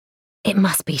It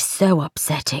must be so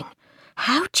upsetting.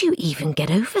 How do you even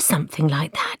get over something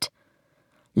like that?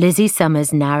 Lizzie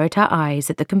Summers narrowed her eyes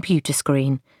at the computer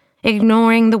screen,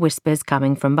 ignoring the whispers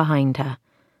coming from behind her.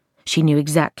 She knew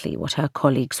exactly what her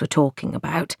colleagues were talking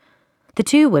about. The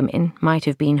two women might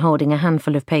have been holding a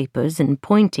handful of papers and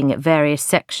pointing at various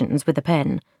sections with a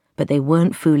pen, but they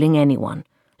weren't fooling anyone,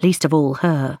 least of all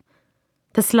her.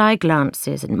 The sly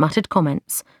glances and muttered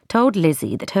comments told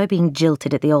Lizzie that her being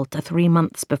jilted at the altar 3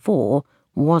 months before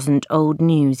wasn't old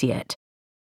news yet.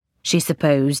 She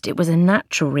supposed it was a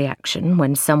natural reaction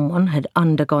when someone had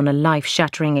undergone a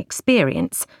life-shattering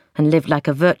experience and lived like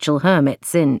a virtual hermit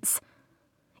since.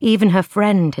 Even her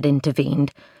friend had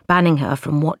intervened, banning her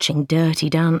from watching Dirty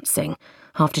Dancing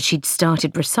after she'd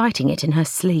started reciting it in her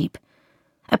sleep.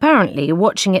 Apparently,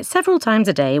 watching it several times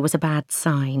a day was a bad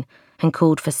sign and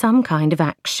called for some kind of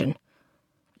action.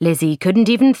 Lizzie couldn't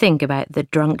even think about the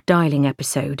drunk dialing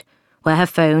episode, where her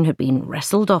phone had been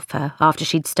wrestled off her after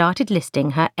she'd started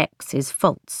listing her ex's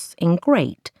faults in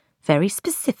great, very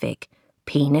specific,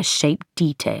 penis-shaped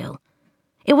detail.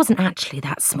 It wasn't actually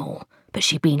that small, but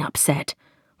she'd been upset.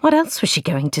 What else was she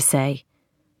going to say?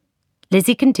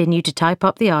 Lizzie continued to type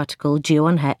up the article due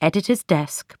on her editor's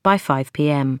desk by 5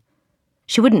 p.m.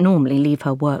 She wouldn't normally leave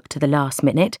her work to the last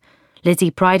minute.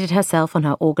 Lizzie prided herself on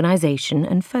her organisation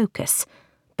and focus,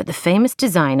 but the famous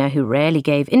designer who rarely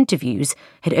gave interviews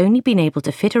had only been able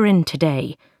to fit her in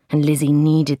today, and Lizzie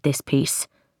needed this piece.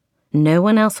 No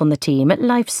one else on the team at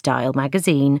Lifestyle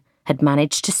magazine had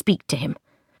managed to speak to him,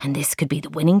 and this could be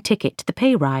the winning ticket to the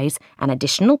pay rise and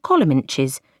additional column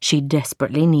inches she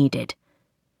desperately needed.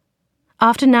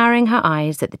 After narrowing her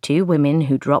eyes at the two women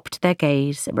who dropped their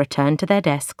gaze and returned to their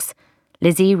desks,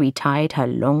 Lizzie retied her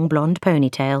long blonde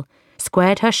ponytail,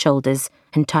 squared her shoulders,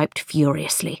 and typed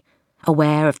furiously,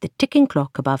 aware of the ticking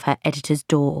clock above her editor's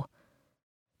door.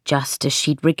 Just as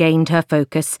she'd regained her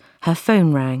focus, her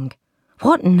phone rang.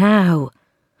 What now?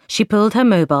 She pulled her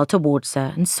mobile towards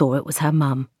her and saw it was her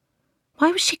mum.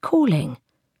 Why was she calling?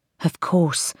 Of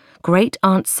course, Great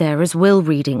Aunt Sarah's will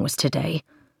reading was today.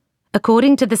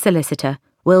 According to the solicitor,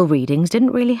 will readings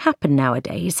didn't really happen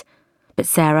nowadays, but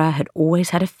Sarah had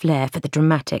always had a flair for the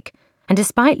dramatic, and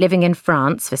despite living in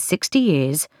France for 60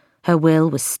 years, her will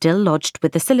was still lodged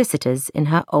with the solicitors in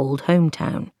her old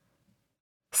hometown.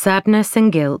 Sadness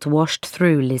and guilt washed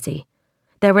through Lizzie.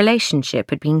 Their relationship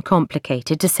had been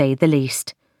complicated, to say the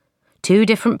least. Two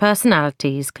different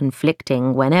personalities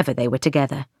conflicting whenever they were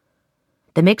together.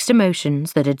 The mixed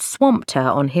emotions that had swamped her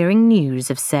on hearing news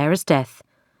of Sarah's death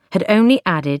had only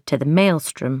added to the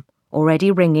maelstrom already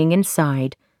ringing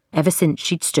inside ever since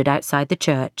she'd stood outside the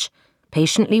church,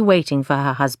 patiently waiting for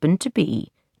her husband-to-be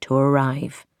to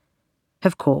arrive.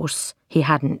 Of course, he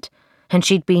hadn't, and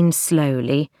she'd been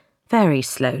slowly, very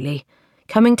slowly,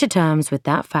 coming to terms with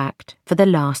that fact for the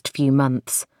last few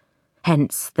months.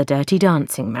 Hence the Dirty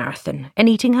Dancing marathon and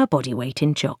eating her body weight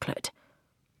in chocolate.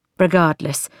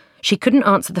 Regardless, she couldn't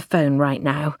answer the phone right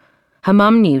now. Her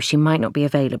mum knew she might not be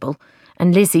available,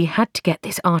 and Lizzie had to get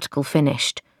this article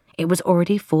finished. It was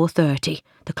already 4:30.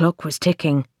 The clock was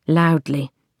ticking,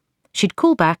 loudly. She'd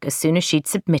call back as soon as she'd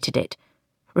submitted it.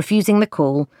 Refusing the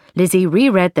call, Lizzie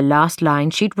reread the last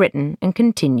line she'd written and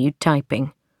continued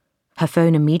typing. Her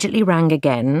phone immediately rang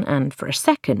again, and for a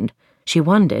second, she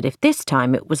wondered if this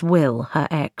time it was Will, her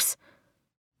ex.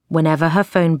 Whenever her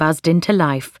phone buzzed into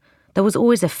life, there was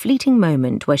always a fleeting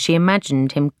moment where she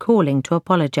imagined him calling to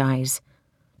apologise,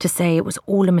 to say it was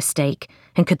all a mistake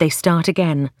and could they start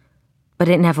again. But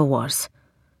it never was.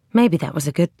 Maybe that was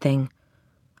a good thing.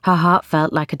 Her heart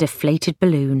felt like a deflated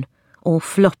balloon, all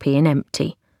floppy and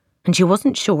empty, and she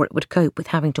wasn't sure it would cope with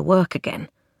having to work again.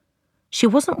 She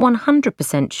wasn't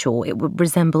 100% sure it would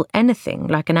resemble anything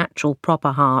like an actual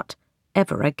proper heart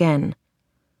ever again.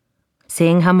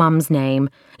 Seeing her mum's name,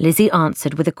 Lizzie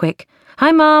answered with a quick,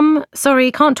 "Hi, Mum.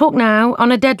 Sorry, can't talk now.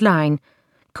 On a deadline.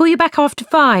 Call you back after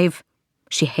 5.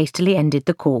 She hastily ended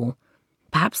the call.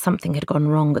 Perhaps something had gone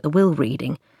wrong at the will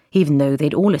reading, even though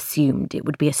they'd all assumed it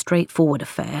would be a straightforward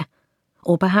affair.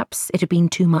 Or perhaps it had been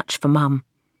too much for Mum.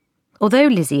 Although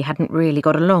Lizzie hadn't really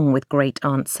got along with Great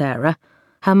Aunt Sarah,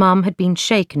 her mum had been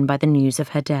shaken by the news of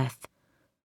her death.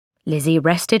 Lizzie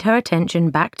rested her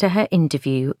attention back to her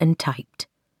interview and typed.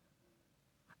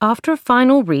 After a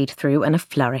final read-through and a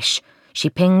flourish, she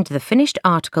pinged the finished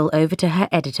article over to her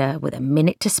editor with a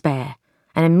minute to spare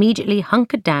and immediately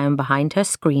hunkered down behind her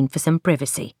screen for some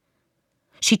privacy.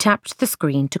 She tapped the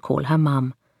screen to call her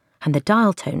mum, and the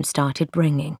dial tone started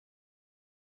ringing.